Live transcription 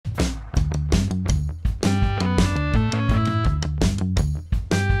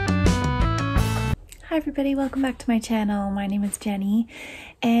Hi everybody, welcome back to my channel. My name is Jenny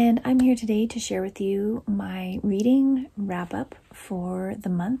and I'm here today to share with you my reading wrap-up for the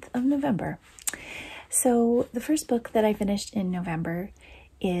month of November. So the first book that I finished in November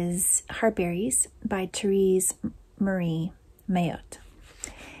is Heartberries by Therese Marie Mailhot.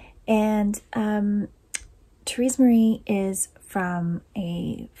 And Therese Marie is from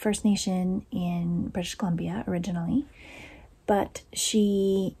a First Nation in British Columbia originally, but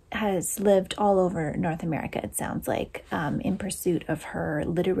she has lived all over North America, it sounds like, in pursuit of her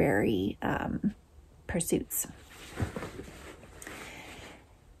literary pursuits.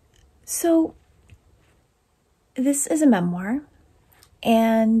 So this is a memoir,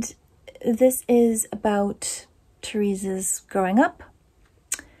 and this is about Therese's growing up,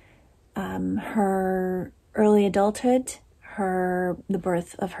 her early adulthood, the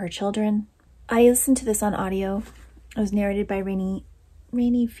birth of her children. I listened to this on audio. It was narrated by Rainey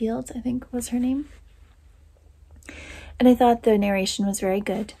Fields, I think was her name. And I thought the narration was very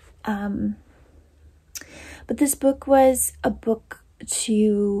good. But this book was a book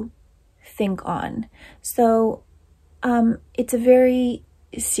to think on. So it's a very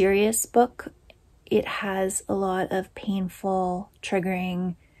serious book. It has a lot of painful,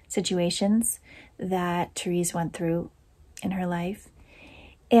 triggering situations that Therese went through in her life.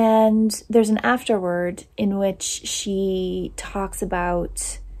 And there's an afterword in which she talks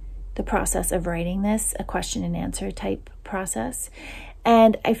about the process of writing this, a question and answer type process.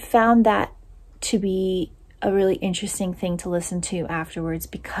 And I found that to be a really interesting thing to listen to afterwards,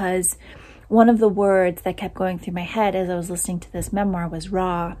 because one of the words that kept going through my head as I was listening to this memoir was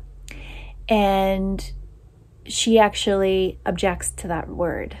raw. And she actually objects to that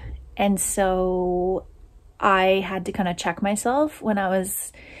word. And so I had to kind of check myself when I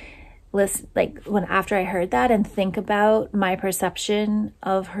was after I heard that, and think about my perception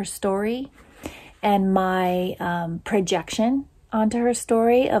of her story and my projection onto her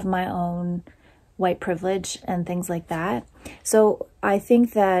story of my own white privilege and things like that. So I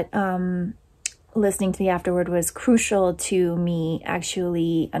think that listening to the afterword was crucial to me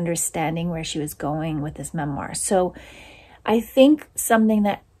actually understanding where she was going with this memoir. So I think something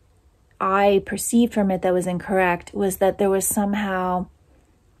that I perceived from it that was incorrect was that there was somehow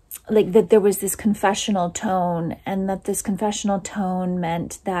that there was this confessional tone, and that this confessional tone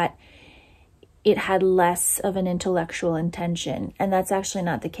meant that it had less of an intellectual intention. And that's actually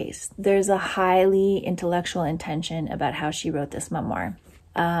not the case. There's a highly intellectual intention about how she wrote this memoir.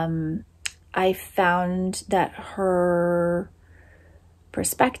 I found that her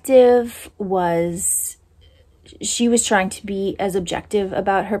perspective was, she was trying to be as objective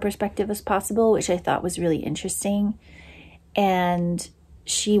about her perspective as possible, which I thought was really interesting. And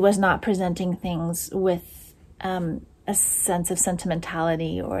she was not presenting things with a sense of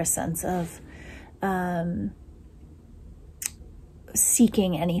sentimentality or a sense of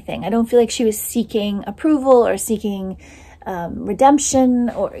seeking anything. I don't feel like she was seeking approval or seeking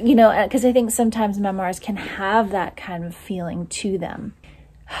redemption, or, you know, because I think sometimes memoirs can have that kind of feeling to them.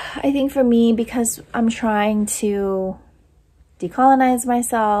 I think for me, because I'm trying to decolonize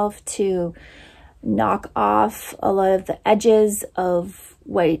myself, to knock off a lot of the edges of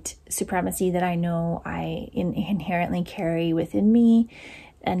white supremacy that I know I inherently carry within me,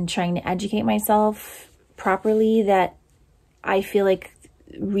 and trying to educate myself properly, that I feel like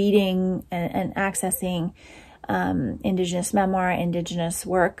reading and accessing Indigenous memoir, Indigenous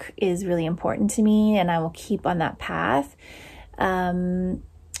work is really important to me, and I will keep on that path.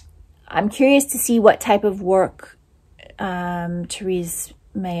 I'm curious to see what type of work Therese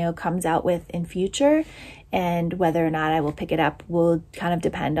Mailhot comes out with in future, and whether or not I will pick it up will kind of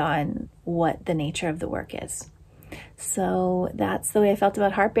depend on what the nature of the work is. So that's the way I felt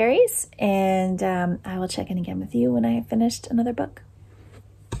about Heartberries, and I will check in again with you when I have finished another book.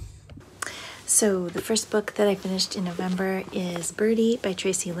 So the first book that I finished in November is Birdie by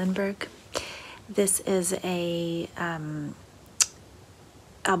Tracey Lindberg. This is a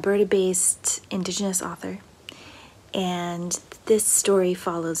Alberta-based Indigenous author. And this story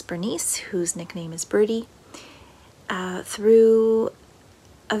follows Bernice, whose nickname is Birdie, through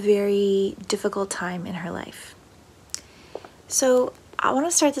a very difficult time in her life. So I want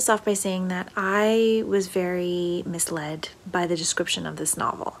to start this off by saying that I was very misled by the description of this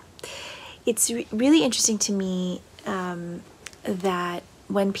novel. It's really interesting to me that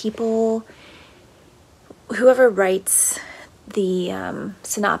when people, whoever writes the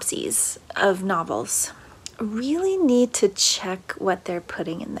synopses of novels, really need to check what they're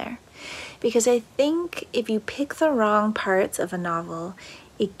putting in there, because I think if you pick the wrong parts of a novel,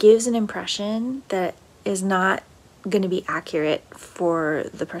 it gives an impression that is not going to be accurate for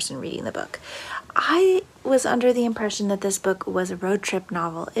the person reading the book. I was under the impression that this book was a road trip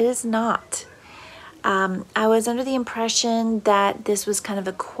novel. It is not. I was under the impression that this was kind of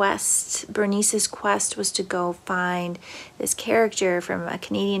a quest. Bernice's quest was to go find this character from a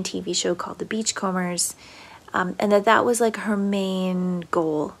Canadian TV show called The Beachcombers, and that was like her main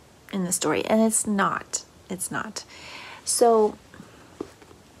goal in the story. And it's not. It's not. So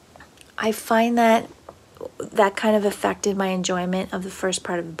I find that kind of affected my enjoyment of the first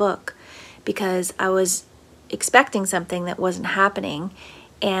part of the book, because I was expecting something that wasn't happening,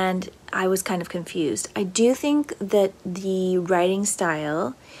 and I was kind of confused. I do think that the writing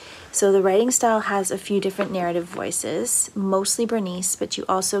style, so the writing style has a few different narrative voices, mostly Bernice, but you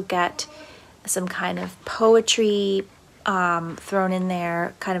also get some kind of poetry thrown in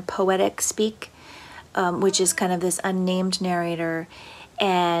there, kind of poetic speak, which is kind of this unnamed narrator,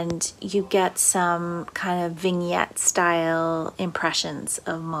 and you get some kind of vignette style impressions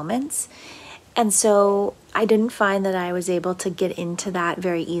of moments. And so I didn't find that I was able to get into that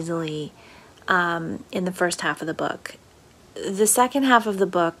very easily in the first half of the book. The second half of the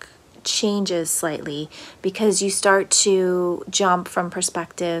book changes slightly, because you start to jump from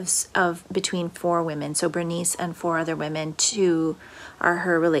perspectives of between 4 women. So Bernice and 4 other women, 2 are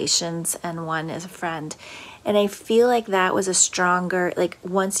her relations and 1 is a friend. And I feel like that was a stronger, like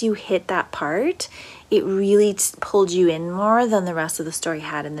once you hit that part, it really pulled you in more than the rest of the story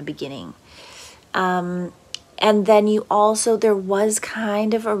had in the beginning. And then you also, there was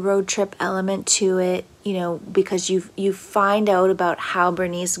kind of a road trip element to it, you know, because you find out about how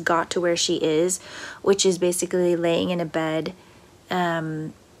Bernice got to where she is, which is basically laying in a bed,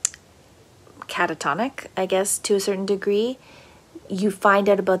 catatonic, I guess, to a certain degree. You find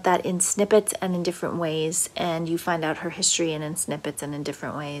out about that in snippets and in different ways, and you find out her history in snippets and in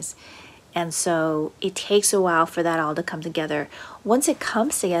different ways. And so it takes a while for that all to come together. Once it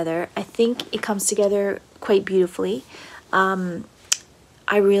comes together, I think it comes together quite beautifully. I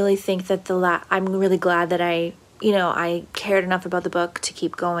really think that I'm really glad that I cared enough about the book to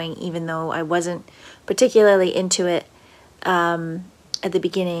keep going, even though I wasn't particularly into it at the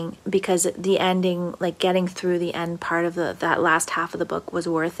beginning, because the ending, like getting through the end part of that last half of the book, was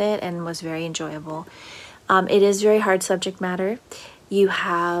worth it and was very enjoyable. It is very hard subject matter. You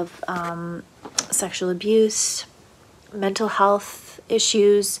have sexual abuse, mental health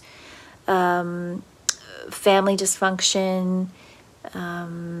issues, family dysfunction.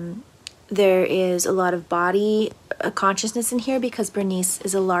 There is a lot of body consciousness in here, because Bernice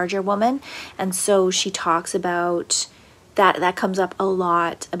is a larger woman, and so she talks about that comes up a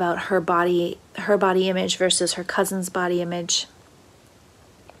lot, about her body image versus her cousin's body image.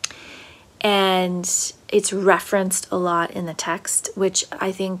 And it's referenced a lot in the text, which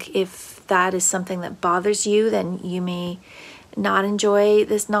I think if that is something that bothers you, then you may not enjoy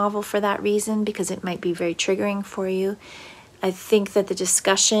this novel for that reason, because it might be very triggering for you. I think that the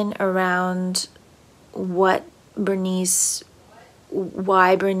discussion around why Bernice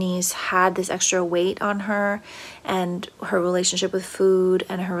had this extra weight on her, and her relationship with food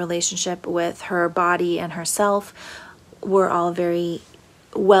and her relationship with her body and herself, were all very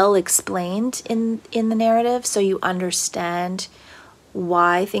well explained in the narrative, so you understand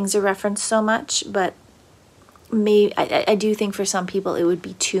why things are referenced so much. But I do think for some people it would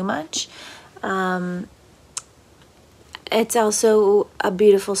be too much. It's also a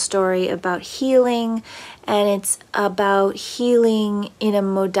beautiful story about healing, and it's about healing in a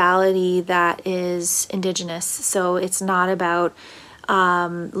modality that is Indigenous. So it's not about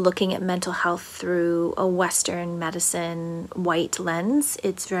looking at mental health through a Western medicine white lens.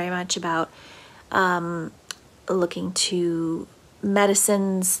 It's very much about looking to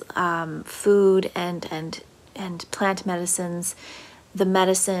medicines, food, and plant medicines, the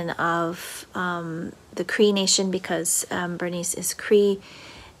medicine of the Cree Nation, because Bernice is Cree.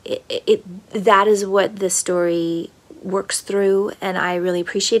 That is what this story works through, and I really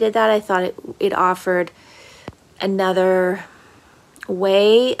appreciated that. I thought it offered another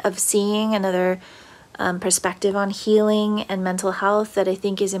way of seeing, another perspective on healing and mental health that I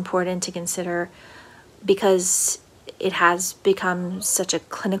think is important to consider, because it has become such a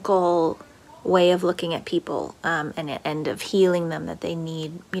clinical way of looking at people and of healing them, that they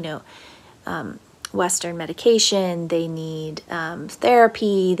need, Western medication, they need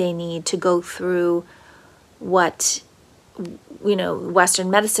therapy, they need to go through what Western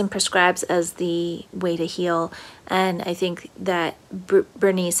medicine prescribes as the way to heal. And I think that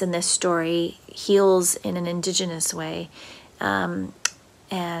Bernice in this story heals in an Indigenous way, and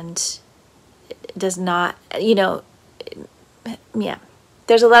does not,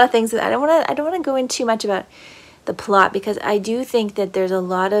 there's a lot of things that I don't want to go in too much about the plot, because I do think that there's a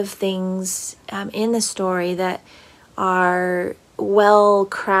lot of things in the story that are well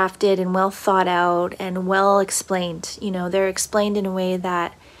crafted and well thought out and well explained. You know, they're explained in a way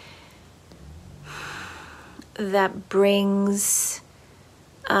that brings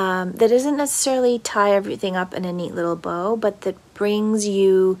that doesn't necessarily tie everything up in a neat little bow, but that brings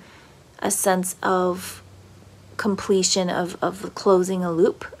you a sense of completion, of closing a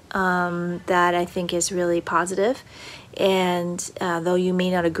loop, that I think is really positive. And though you may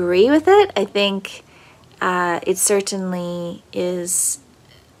not agree with it, I think it certainly is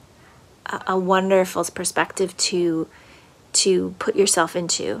a wonderful perspective to put yourself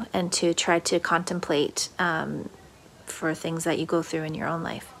into and to try to contemplate for things that you go through in your own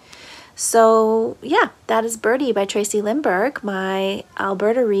life. So yeah, that is Birdie by Tracey Lindberg, my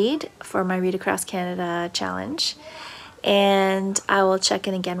Alberta read for my Read Across Canada challenge. And I will check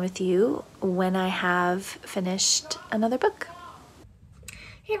in again with you when I have finished another book.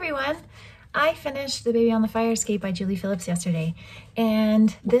 Hey everyone, I finished The Baby on the Fire Escape by Julie Phillips yesterday,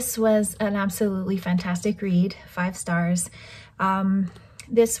 and this was an absolutely fantastic read, 5 stars.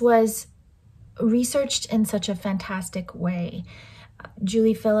 This was researched in such a fantastic way.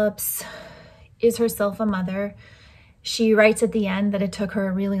 Julie Phillips is herself a mother. She writes at the end that it took her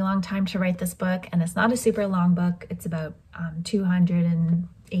a really long time to write this book, and it's not a super long book. It's about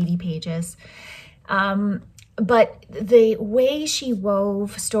 280 pages. But the way she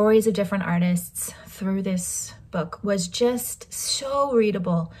wove stories of different artists through this book was just so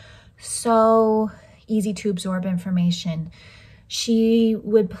readable, so easy to absorb information. She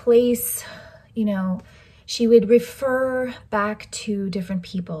would place, you know, she would refer back to different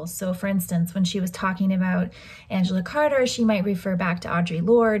people. So for instance, when she was talking about Angela Carter, she might refer back to Audre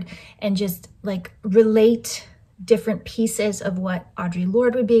Lorde and just like relate different pieces of what Audre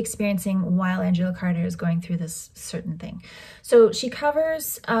Lorde would be experiencing while Angela Carter is going through this certain thing. So she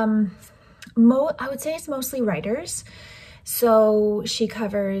covers, I would say it's mostly writers. So she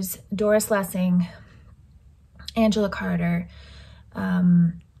covers Doris Lessing, Angela Carter,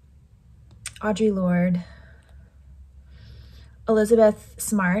 Audre Lorde, Elizabeth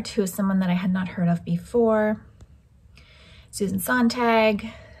Smart, who is someone that I had not heard of before, Susan Sontag,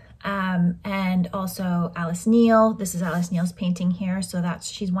 and also Alice Neal. This is Alice Neal's painting here, so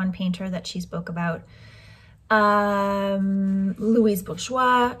she's one painter that she spoke about. Louise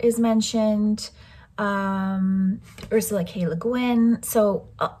Bourgeois is mentioned, Ursula K. Le Guin. So,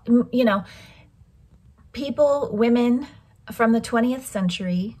 you know, women from the 20th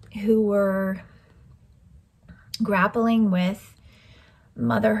century who were grappling with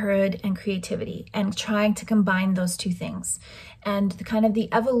motherhood and creativity and trying to combine those two things, and the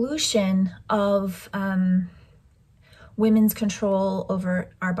evolution of women's control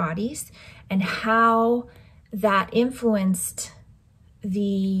over our bodies and how that influenced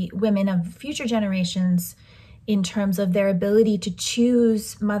the women of future generations in terms of their ability to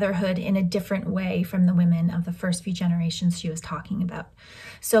choose motherhood in a different way from the women of the first few generations she was talking about.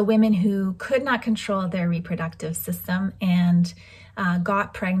 So women who could not control their reproductive system and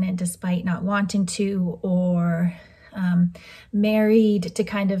got pregnant despite not wanting to, or married to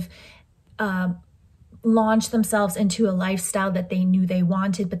kind of launch themselves into a lifestyle that they knew they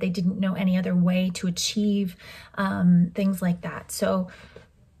wanted, but they didn't know any other way to achieve, things like that. So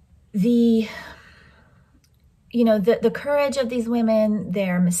the courage of these women,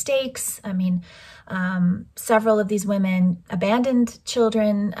 their mistakes. I mean, several of these women abandoned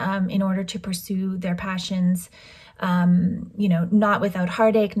children in order to pursue their passions, not without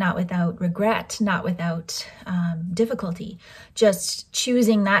heartache, not without regret, not without difficulty, just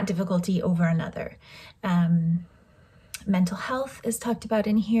choosing that difficulty over another. Mental health is talked about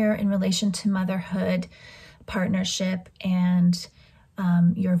in here in relation to motherhood, partnership, and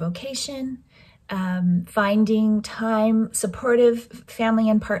your vocation. Finding time, supportive family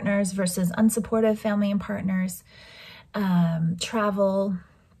and partners versus unsupportive family and partners, travel,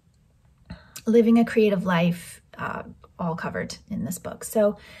 living a creative life, all covered in this book.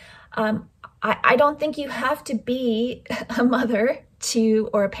 So I don't think you have to be a mother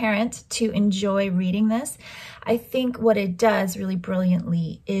or a parent to enjoy reading this. I think what it does really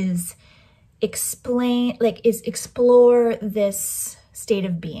brilliantly is explore this state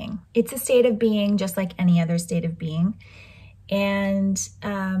of being. It's a state of being just like any other state of being. And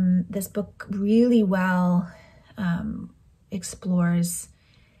this book really well explores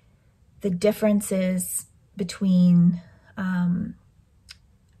the differences between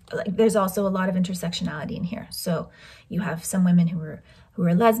like, there's also a lot of intersectionality in here. So you have some women who are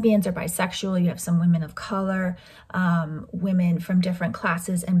lesbians or bisexual. You have some women of color, women from different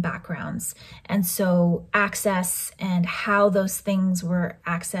classes and backgrounds. And so access and how those things were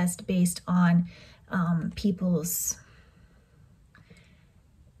accessed based on people's,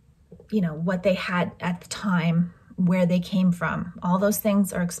 you know, what they had at the time, where they came from, all those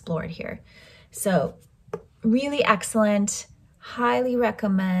things are explored here. So really excellent. Highly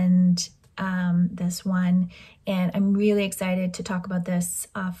recommend this one. And I'm really excited to talk about this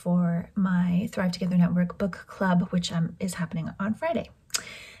for my Thrive Together Network book club, which is happening on Friday.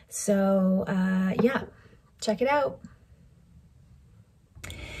 So yeah, check it out.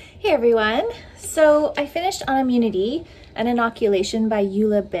 Hey everyone. So I finished On Immunity, an inoculation by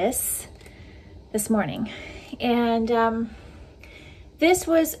Eula Biss this morning. And this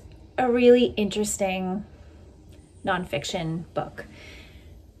was a really interesting nonfiction book.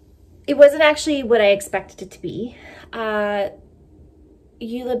 It wasn't actually what I expected it to be. Eula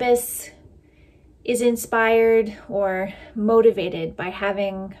Biss is inspired or motivated by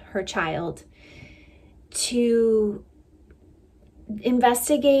having her child to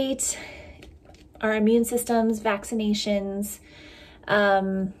investigate our immune systems, vaccinations,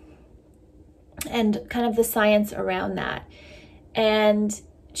 and kind of the science around that. And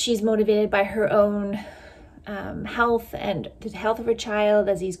she's motivated by her own health and the health of her child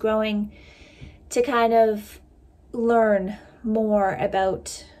as he's growing, to kind of learn more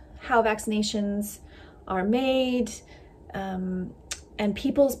about how vaccinations are made, and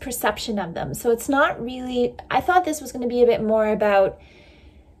people's perception of them. So it's not really, I thought this was going to be a bit more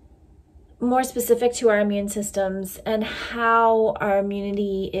specific to our immune systems and how our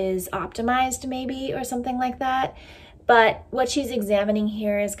immunity is optimized, maybe, or something like that. But what she's examining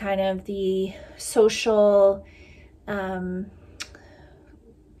here is kind of the social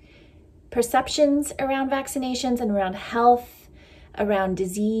perceptions around vaccinations and around health, around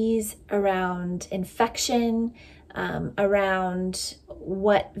disease, around infection, around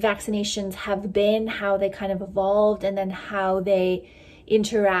what vaccinations have been, how they kind of evolved, and then how they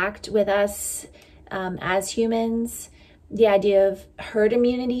interact with us as humans. The idea of herd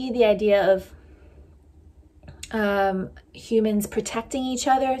immunity, the idea of humans protecting each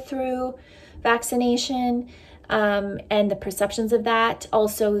other through vaccination, and the perceptions of that.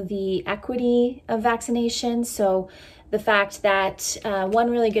 Also the equity of vaccination. So the fact that one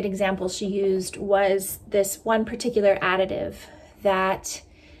really good example she used was this one particular additive that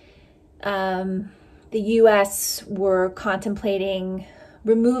the US were contemplating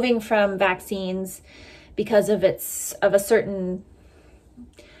removing from vaccines because of a certain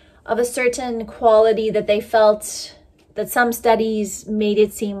quality that they felt that some studies made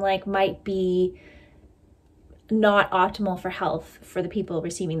it seem like might be not optimal for health for the people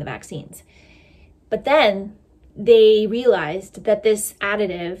receiving the vaccines. But then they realized that this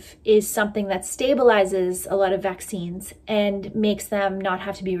additive is something that stabilizes a lot of vaccines and makes them not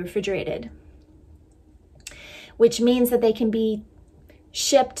have to be refrigerated, which means that they can be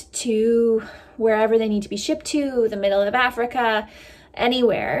shipped to wherever they need to be shipped to, the middle of Africa,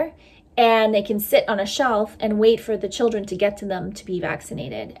 anywhere, and they can sit on a shelf and wait for the children to get to them to be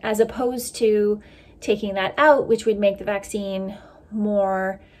vaccinated, as opposed to taking that out, which would make the vaccine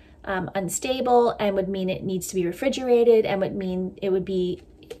more unstable and would mean it needs to be refrigerated and would mean it would be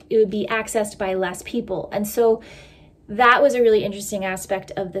accessed by less people. And so that was a really interesting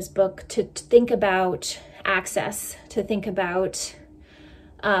aspect of this book, to think about access, to think about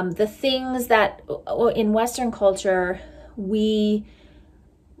the things that in Western culture we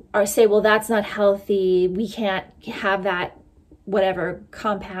say, well, that's not healthy, we can't have that whatever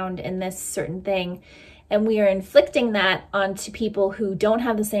compound in this certain thing. And we are inflicting that onto people who don't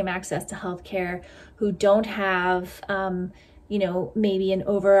have the same access to healthcare, who don't have, maybe an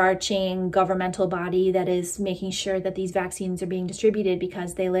overarching governmental body that is making sure that these vaccines are being distributed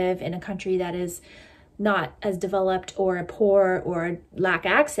because they live in a country that is not as developed or poor or lack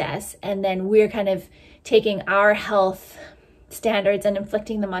access. And then we're kind of taking our health standards and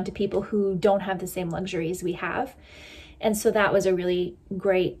inflicting them onto people who don't have the same luxuries we have. And so that was a really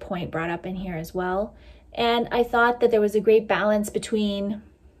great point brought up in here as well. And I thought that there was a great balance between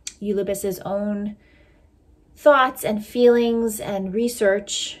Eula Biss's own thoughts and feelings and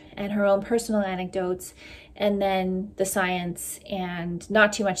research and her own personal anecdotes, and then the science, and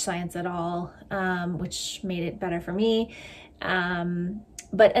not too much science at all, which made it better for me.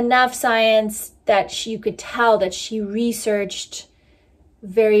 But enough science that you could tell that she researched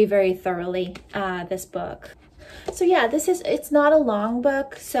very, very thoroughly this book. So yeah, it's not a long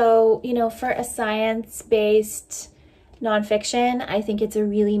book. So, for a science-based nonfiction. I think it's a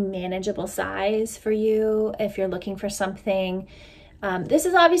really manageable size for you if you're looking for something. This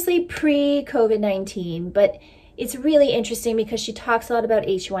is obviously pre-COVID-19, but it's really interesting because she talks a lot about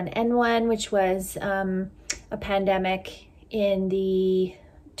H1N1, which was a pandemic in the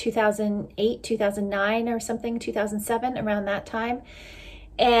 2008, 2009 or something, 2007, around that time.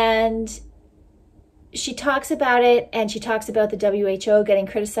 And she talks about it, and she talks about the WHO getting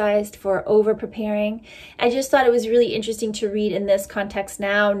criticized for over-preparing. I just thought it was really interesting to read in this context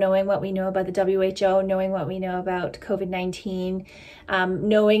now, knowing what we know about the WHO, knowing what we know about COVID-19,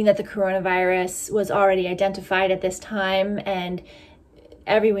 knowing that the coronavirus was already identified at this time, and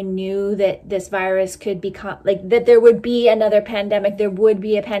everyone knew that this virus could become, like, that there would be another pandemic, there would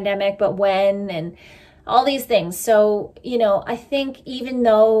be a pandemic, but when, and all these things. So, you know, I think even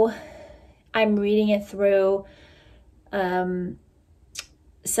though I'm reading it through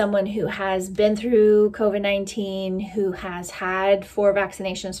someone who has been through COVID-19, who has had 4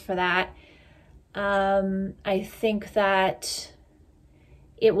 vaccinations for that, I think that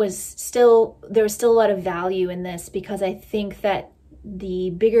there was still a lot of value in this, because I think that the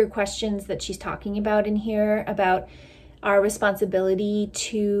bigger questions that she's talking about in here, about our responsibility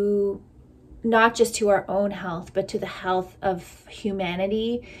to not just to our own health, but to the health of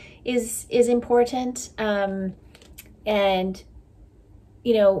humanity, is important. And,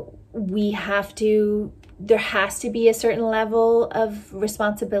 you know, there has to be a certain level of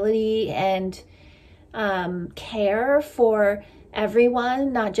responsibility and care for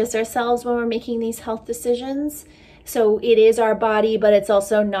everyone, not just ourselves, when we're making these health decisions. So it is our body, but it's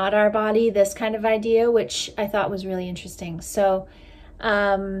also not our body, this kind of idea, which I thought was really interesting. So,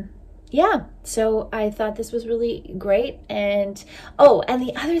 yeah, so I thought this was really great. And, oh, and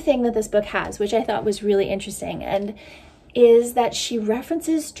the other thing that this book has, which I thought was really interesting, and is that she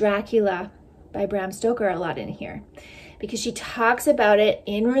references Dracula by Bram Stoker a lot in here, because she talks about it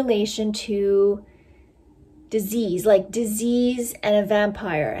in relation to disease, like disease and a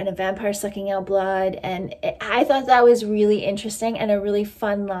vampire sucking out blood. And I thought that was really interesting and a really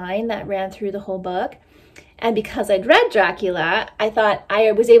fun line that ran through the whole book. And because I'd read Dracula, I thought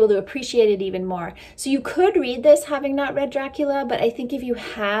I was able to appreciate it even more. So you could read this having not read Dracula, but I think if you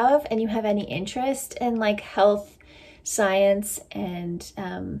have, and you have any interest in like health, science, and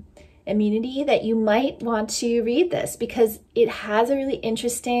immunity, that you might want to read this, because it has a really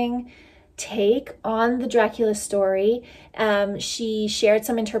interesting take on the Dracula story. She shared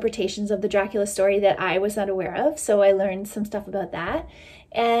some interpretations of the Dracula story that I was not aware of, so I learned some stuff about that.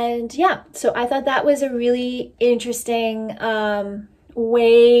 And yeah, so I thought that was a really interesting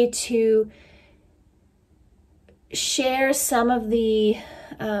way to share some of the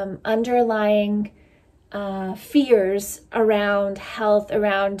underlying fears around health,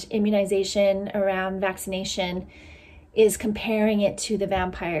 around immunization, around vaccination, is comparing it to the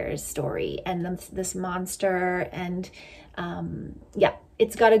vampires story and this monster. And yeah,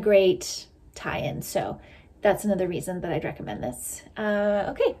 it's got a great tie-in. So that's another reason that I'd recommend this.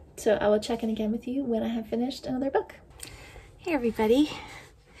 Okay, so I will check in again with you when I have finished another book. Hey everybody.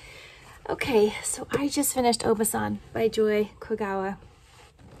 Okay, so I just finished Obasan by Joy Kogawa.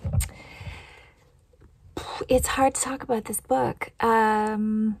 It's hard to talk about this book.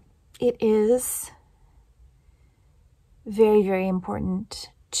 It is very, very important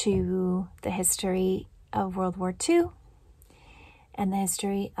to the history of World War II and the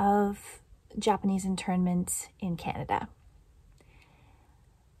history of Japanese internment in Canada.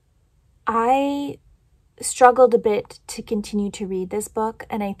 I struggled a bit to continue to read this book,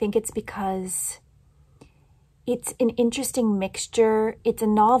 and I think it's because it's an interesting mixture. It's a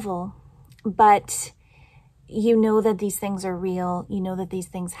novel, but you know that these things are real. You know that these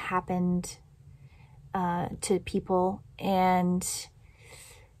things happened to people, and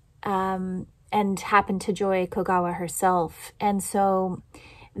happened to Joy Kogawa herself. And so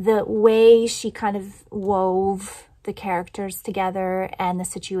the way she kind of wove the characters together and the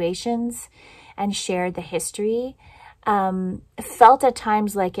situations and shared the history felt at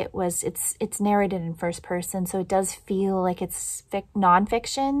times like it's narrated in first person, so it does feel like it's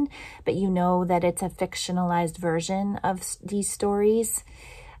nonfiction, but you know that it's a fictionalized version of these stories,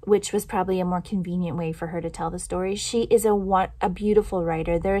 which was probably a more convenient way for her to tell the story. She is a beautiful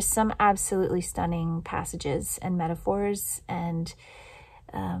writer. There are some absolutely stunning passages and metaphors and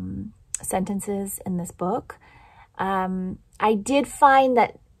sentences in this book. I did find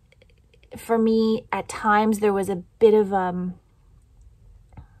that for me, at times, there was a bit of a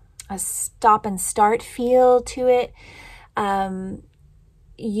stop and start feel to it.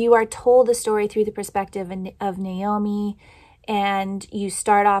 You are told the story through the perspective of Naomi, And you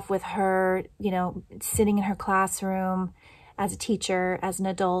start off with her, you know, sitting in her classroom as a teacher, as an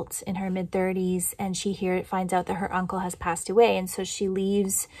adult in her mid-30s, and she finds out that her uncle has passed away. And so she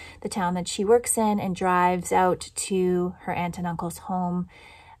leaves the town that she works in and drives out to her aunt and uncle's home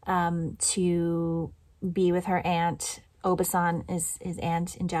to be with her aunt. Obasan is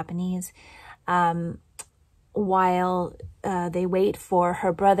aunt in Japanese, while they wait for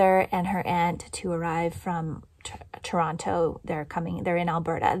her brother and her aunt to arrive from Toronto. They're in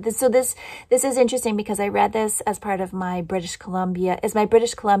Alberta. So this is interesting because I read this as part of my British Columbia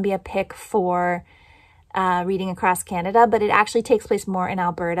pick for reading across Canada, but it actually takes place more in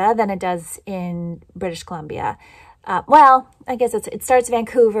Alberta than it does in British Columbia. Well, I guess it starts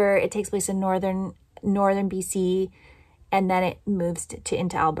Vancouver, it takes place in northern BC, and then it moves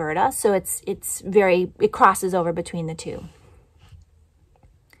into Alberta. So it crosses over between the two.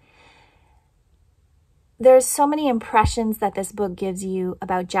 There's so many impressions that this book gives you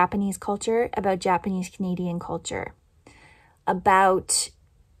about Japanese culture, about Japanese Canadian culture, about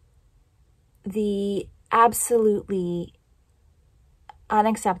the absolutely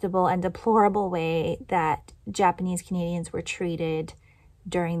unacceptable and deplorable way that Japanese Canadians were treated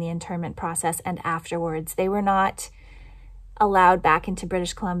during the internment process and afterwards. They were not allowed back into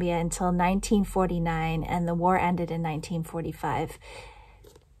British Columbia until 1949, and the war ended in 1945.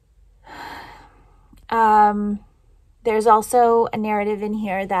 There's also a narrative in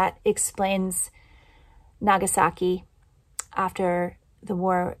here that explains Nagasaki after the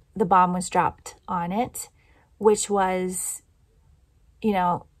war, the bomb was dropped on it, which was, you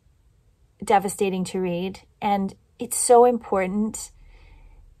know, devastating to read. And it's so important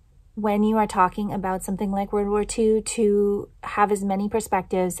when you are talking about something like World War II to have as many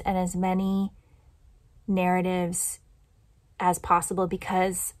perspectives and as many narratives as possible,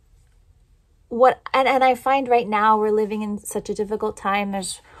 because and I find right now we're living in such a difficult time.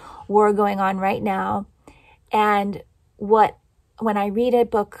 There's war going on right now. And when I read a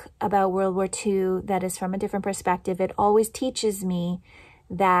book about World War II that is from a different perspective, it always teaches me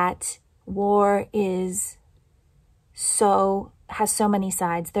that war has so many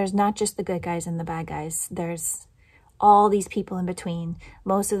sides. There's not just the good guys and the bad guys. There's all these people in between.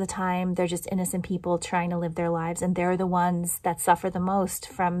 Most of the time, they're just innocent people trying to live their lives, and they're the ones that suffer the most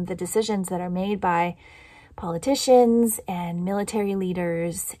from the decisions that are made by politicians and military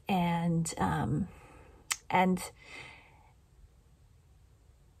leaders, and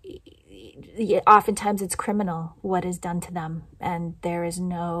oftentimes it's criminal what is done to them, and there is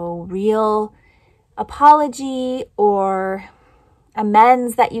no real apology or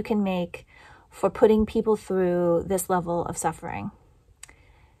amends that you can make for putting people through this level of suffering.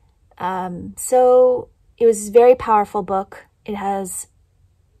 So it was a very powerful book. It has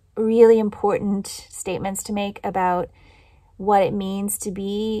really important statements to make about what it means to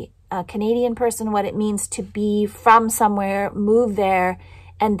be a Canadian person, what it means to be from somewhere, move there,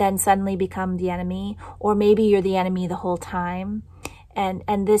 and then suddenly become the enemy, or maybe you're the enemy the whole time.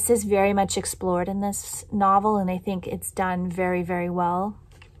 And this is very much explored in this novel, and I think it's done very, very well.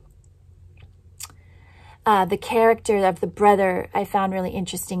 The character of the brother I found really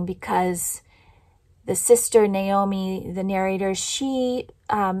interesting because the sister, Naomi, the narrator, she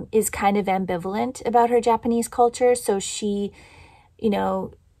is kind of ambivalent about her Japanese culture. So she, you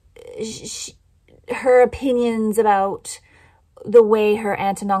know, her opinions about the way her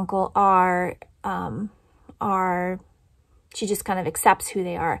aunt and uncle are, she just kind of accepts who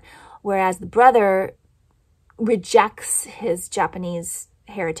they are. Whereas the brother rejects his Japanese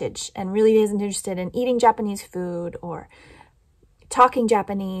heritage and really isn't interested in eating Japanese food or talking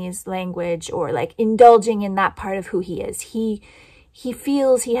Japanese language or like indulging in that part of who he is. He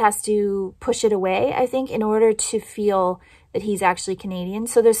feels he has to push it away, I think, in order to feel that he's actually Canadian.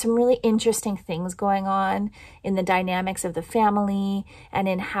 So there's some really interesting things going on in the dynamics of the family and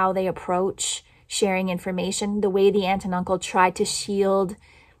in how they approach sharing information, the way the aunt and uncle try to shield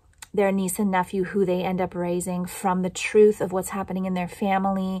their niece and nephew, who they end up raising, from the truth of what's happening in their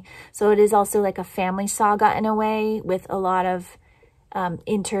family. So it is also like a family saga in a way, with a lot of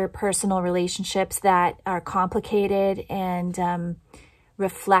interpersonal relationships that are complicated and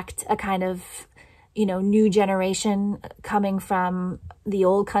reflect a kind of, you know, new generation coming from the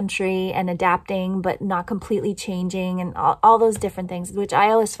old country and adapting, but not completely changing, and all those different things, which I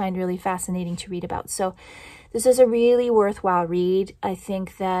always find really fascinating to read about. So this is a really worthwhile read. I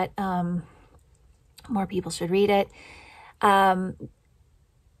think that more people should read it.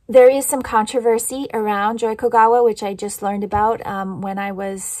 There is some controversy around Joy Kogawa, which I just learned about when I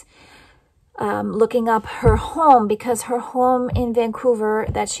was looking up her home, because her home in Vancouver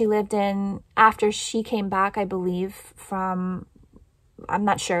that she lived in after she came back, I believe, from, I'm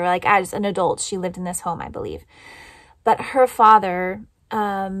not sure, like as an adult, she lived in this home, I believe. But her father,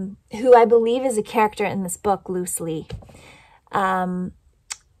 who I believe is a character in this book loosely,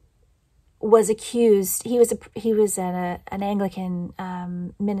 was accused. He was an Anglican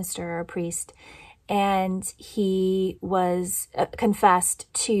minister or priest, and he was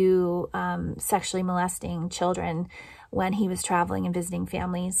confessed to sexually molesting children when he was traveling and visiting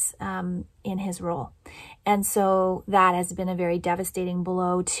families in his role. And so that has been a very devastating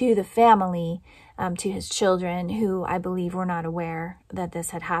blow to the family, to his children, who I believe were not aware that this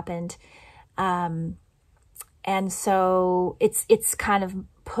had happened. And so it's kind of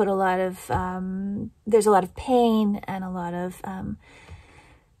put a lot of, there's a lot of pain and a lot of,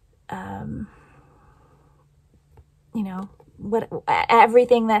 you know,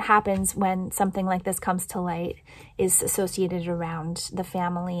 everything that happens when something like this comes to light is associated around the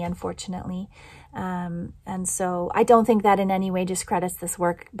family, unfortunately. And so I don't think that in any way discredits this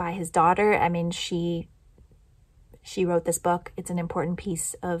work by his daughter. I mean, she wrote this book. It's an important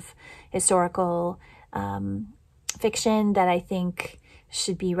piece of historical fiction that I think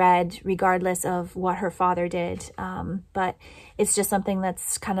should be read regardless of what her father did. But it's just something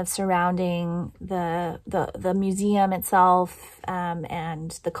that's kind of surrounding the museum itself,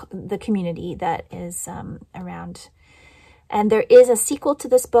 and the community that is around. And there is a sequel to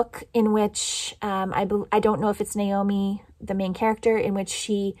this book in which I don't know if it's Naomi, the main character, in which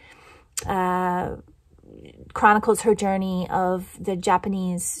she chronicles her journey of the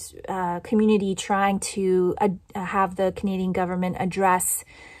Japanese community trying to have the Canadian government address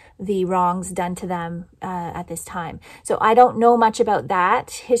the wrongs done to them at this time. So I don't know much about that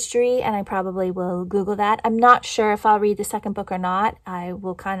history, and I probably will Google that. I'm not sure if I'll read the second book or not. I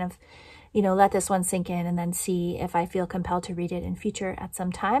will kind of, you know, let this one sink in and then see if I feel compelled to read it in future at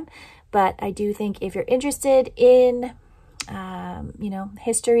some time. But I do think if you're interested in you know,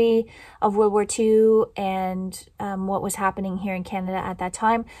 history of World War II and what was happening here in Canada at that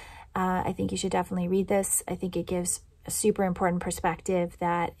time, I think you should definitely read this. I think it gives a super important perspective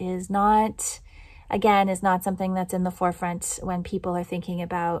that is not, again, is not something that's in the forefront when people are thinking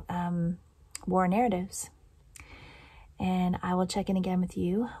about war narratives. And I will check in again with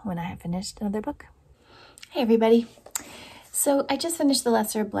you when I have finished another book. Hey, everybody. So I just finished The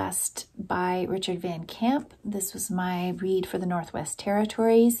Lesser Blessed by Richard Van Camp. This was my read for the Northwest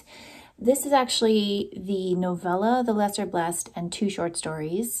Territories. This is actually the novella, The Lesser Blessed, and two short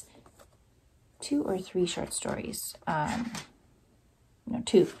stories. 2 or 3 short stories. No,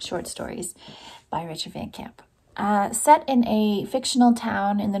 2 short stories by Richard Van Camp. Set in a fictional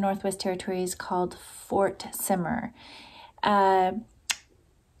town in the Northwest Territories called Fort Simmer. And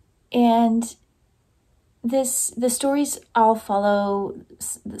the stories all follow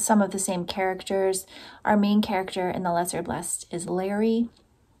some of the same characters. Our main character in The Lesser Blessed is Larry.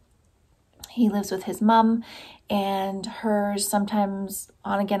 He lives with his mom and her sometimes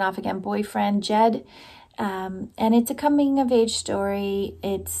on-again, off-again boyfriend, Jed. And it's a coming-of-age story.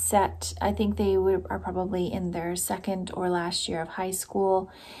 It's set, I think they are probably in their second or last year of high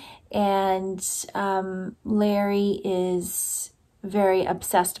school. And Larry is very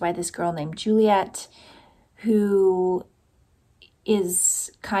obsessed by this girl named Juliet, who is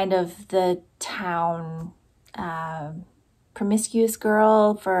kind of the town promiscuous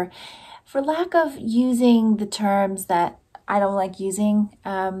girl, for lack of using the terms that I don't like using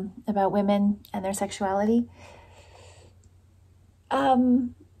about women and their sexuality.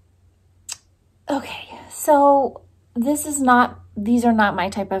 Okay, so these are not my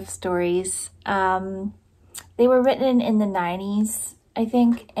type of stories. They were written in the 90s, I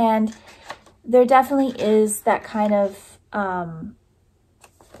think, and there definitely is that kind of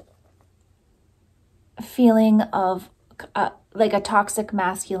feeling of like a toxic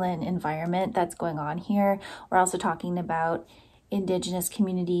masculine environment that's going on here. We're also talking about Indigenous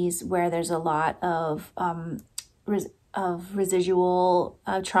communities where there's a lot of residual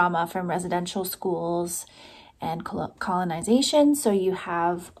trauma from residential schools and colonization. So you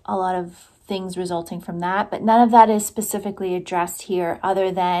have a lot of things resulting from that, but none of that is specifically addressed here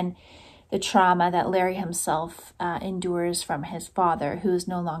other than the trauma that Larry himself endures from his father, who is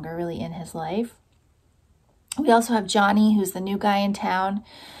no longer really in his life. We also have Johnny, who's the new guy in town,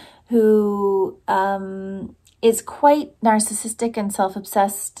 who is quite narcissistic and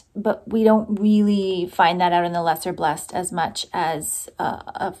self-obsessed, but we don't really find that out in The Lesser Blessed as much as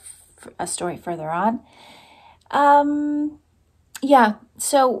a story further on.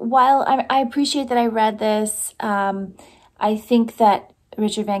 So while I appreciate that I read this, I think that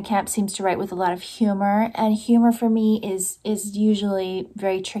Richard Van Camp seems to write with a lot of humor, and humor for me is usually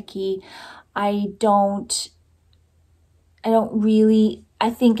very tricky. I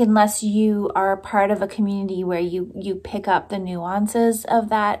think unless you are part of a community where you pick up the nuances of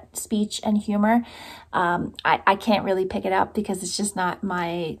that speech and humor, I can't really pick it up because it's just not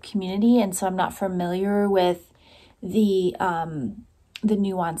my community, and so I'm not familiar with the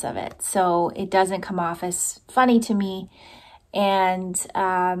nuance of it. So it doesn't come off as funny to me. And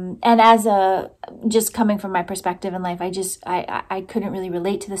as just coming from my perspective in life, I couldn't really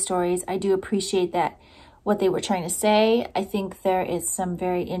relate to the stories. I do appreciate that what they were trying to say. I think there is some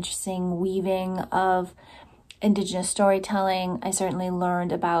very interesting weaving of Indigenous storytelling. I certainly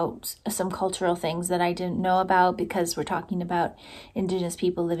learned about some cultural things that I didn't know about because we're talking about Indigenous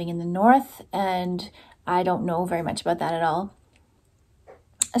people living in the North, and I don't know very much about that at all.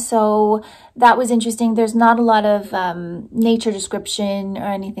 So that was interesting. There's not a lot of nature description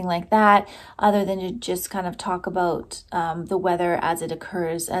or anything like that, other than to just kind of talk about the weather as it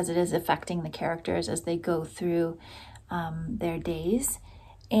occurs, as it is affecting the characters as they go through their days.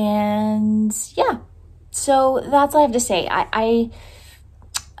 And yeah, so that's all I have to say. I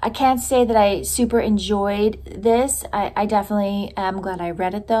can't say that I super enjoyed this. I definitely am glad I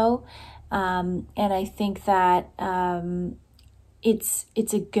read it though. And I think that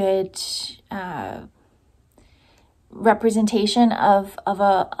it's a good representation of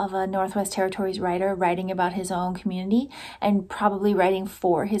a Northwest Territories writer writing about his own community and probably writing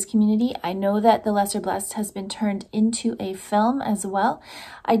for his community. I know that The Lesser Blessed has been turned into a film as well.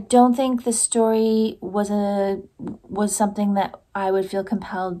 I don't think the story was something that I would feel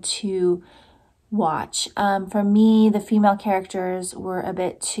compelled to watch. For me, the female characters were a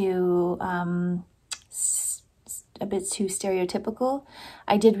bit too stereotypical.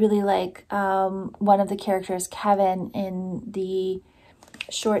 I did really like one of the characters, Kevin, in the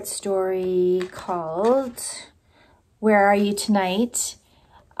short story called Where Are You Tonight?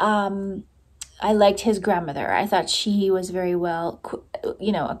 I liked his grandmother. I thought she was very well,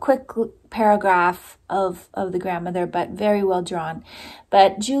 a quick paragraph of the grandmother, but very well drawn.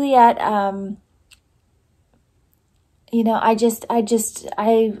 But Juliet, I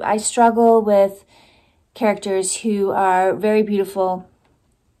struggle with characters who are very beautiful,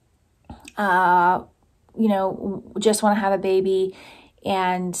 just want to have a baby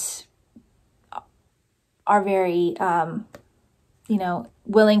and are very,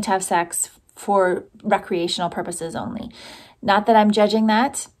 willing to have sex for recreational purposes only. Not that I'm judging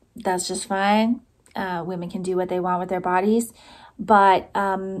that. That's just fine. Women can do what they want with their bodies. But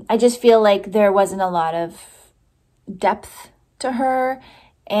I just feel like there wasn't a lot of depth to her.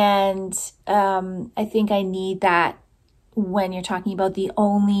 And I think I need that when you're talking about the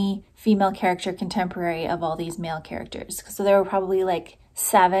only female character contemporary of all these male characters. So there were probably like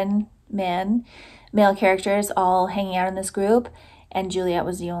 7 male characters all hanging out in this group, and Juliet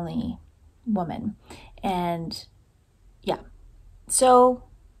was the only woman. And yeah, so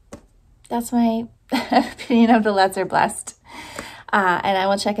that's my opinion of The Lesser Blessed. And I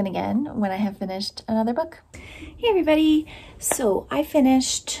will check in again when I have finished another book. Hey everybody, so I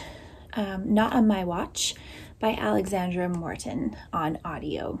finished Not on My Watch by Alexandra Morton on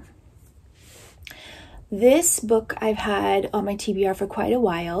audio. This book I've had on my TBR for quite a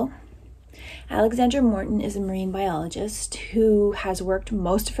while. Alexandra Morton is a marine biologist who has worked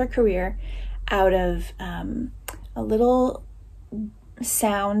most of her career out of a little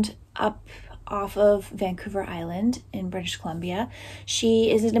sound up off of Vancouver Island in British Columbia.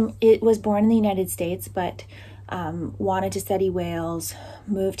 She was born in the United States, but wanted to study whales,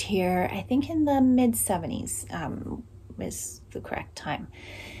 moved here, I think in the mid-70s is the correct time,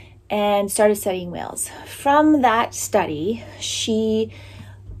 and started studying whales. From that study, she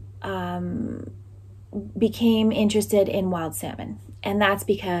became interested in wild salmon, and that's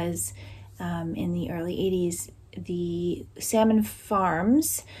because in the early 80s, the salmon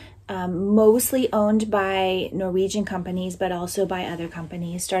farms, mostly owned by Norwegian companies, but also by other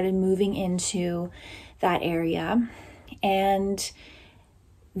companies, started moving into that area, and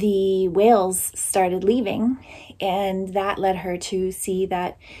the whales started leaving, and that led her to see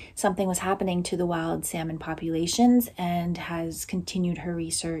that something was happening to the wild salmon populations, and has continued her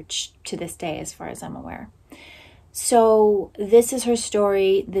research to this day, as far as I'm aware. So this is her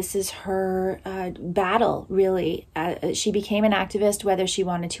story. This is her battle, really. She became an activist, whether she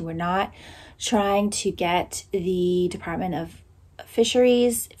wanted to or not, trying to get the Department of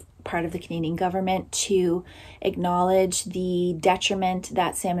Fisheries, part of the Canadian government, to acknowledge the detriment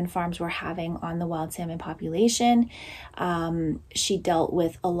that salmon farms were having on the wild salmon population. She dealt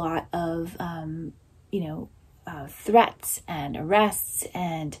with a lot of, threats and arrests,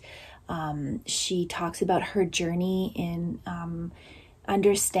 and she talks about her journey in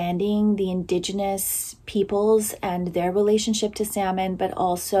understanding the Indigenous peoples and their relationship to salmon, but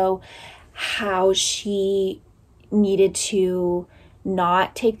also how she needed to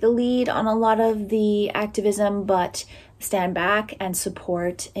not take the lead on a lot of the activism, but stand back and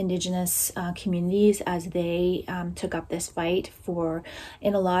support Indigenous communities as they took up this fight for,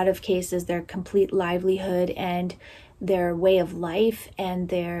 in a lot of cases, their complete livelihood and their way of life and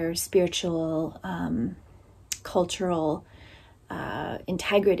their spiritual, cultural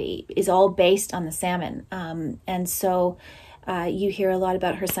integrity is all based on the salmon. And so you hear a lot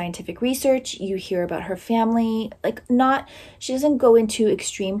about her scientific research. You hear about her family. She doesn't go into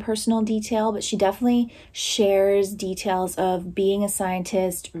extreme personal detail, but she definitely shares details of being a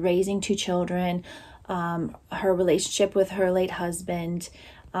scientist, raising 2 children, her relationship with her late husband,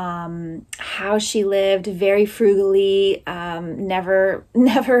 how she lived very frugally, never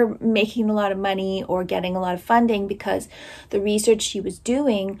making a lot of money or getting a lot of funding, because the research she was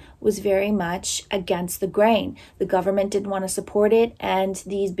doing was very much against the grain. The government didn't want to support it, and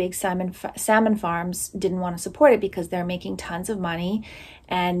these big salmon farms didn't want to support it because they're making tons of money,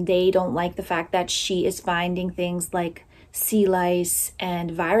 and they don't like the fact that she is finding things like sea lice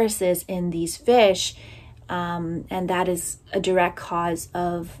and viruses in these fish. And that is a direct cause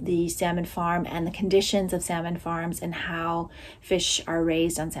of the salmon farm and the conditions of salmon farms and how fish are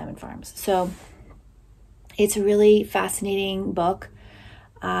raised on salmon farms. So it's a really fascinating book.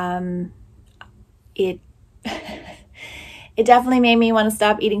 It definitely made me want to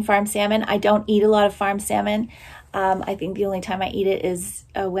stop eating farm salmon. I don't eat a lot of farm salmon. I think the only time I eat it is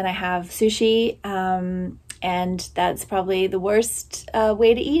when I have sushi, and that's probably the worst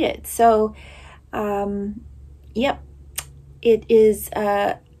way to eat it. So yep, it is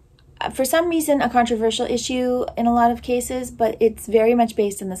for some reason a controversial issue in a lot of cases, but it's very much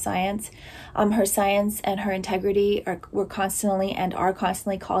based in the science. Her science and her integrity were constantly and are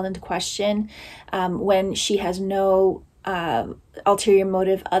constantly called into question when she has no ulterior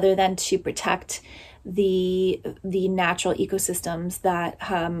motive other than to protect the natural ecosystems that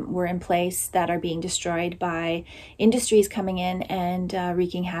were in place that are being destroyed by industries coming in and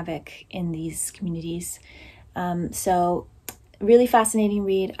wreaking havoc in these communities. So really fascinating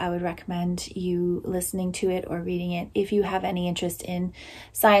read. I would recommend you listening to it or reading it if you have any interest in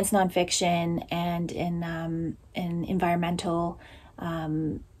science nonfiction and in environmental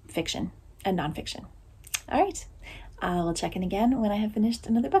fiction and nonfiction. All right, we'll check in again when I have finished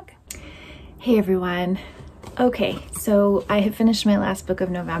another book. Hey everyone. Okay, so I have finished my last book of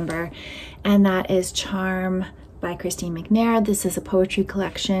November, and that is Charm by Christine McNair. This is a poetry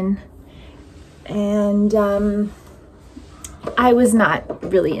collection, and I was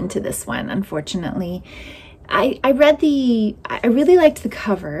not really into this one, unfortunately. I really liked the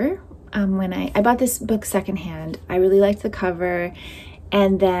cover. When I bought this book secondhand, I really liked the cover,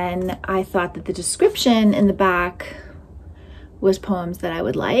 and then I thought that the description in the back was poems that I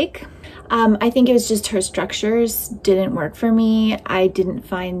would like. I think it was just her structures didn't work for me. I didn't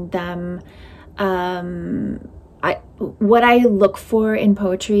find them, what I look for in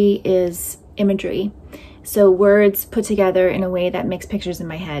poetry is imagery. So words put together in a way that makes pictures in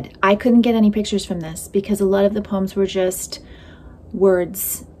my head. I couldn't get any pictures from this because a lot of the poems were just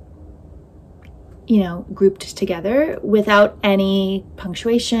words, you know, grouped together without any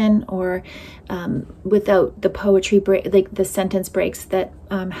punctuation or without the poetry break, like the sentence breaks that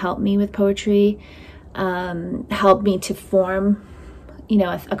help me with poetry, help me to form, you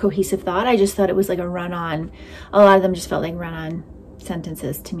know, a cohesive thought. I just thought it was like a run-on. A lot of them just felt like run-on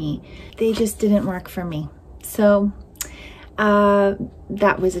sentences to me. They just didn't work for me. So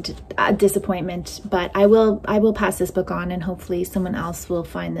that was a disappointment, but I will pass this book on, and hopefully someone else will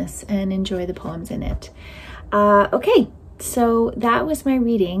find this and enjoy the poems in it. Okay, so that was my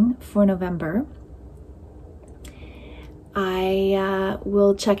reading for November. I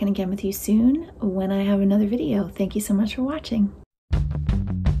will check in again with you soon when I have another video. Thank you so much for watching.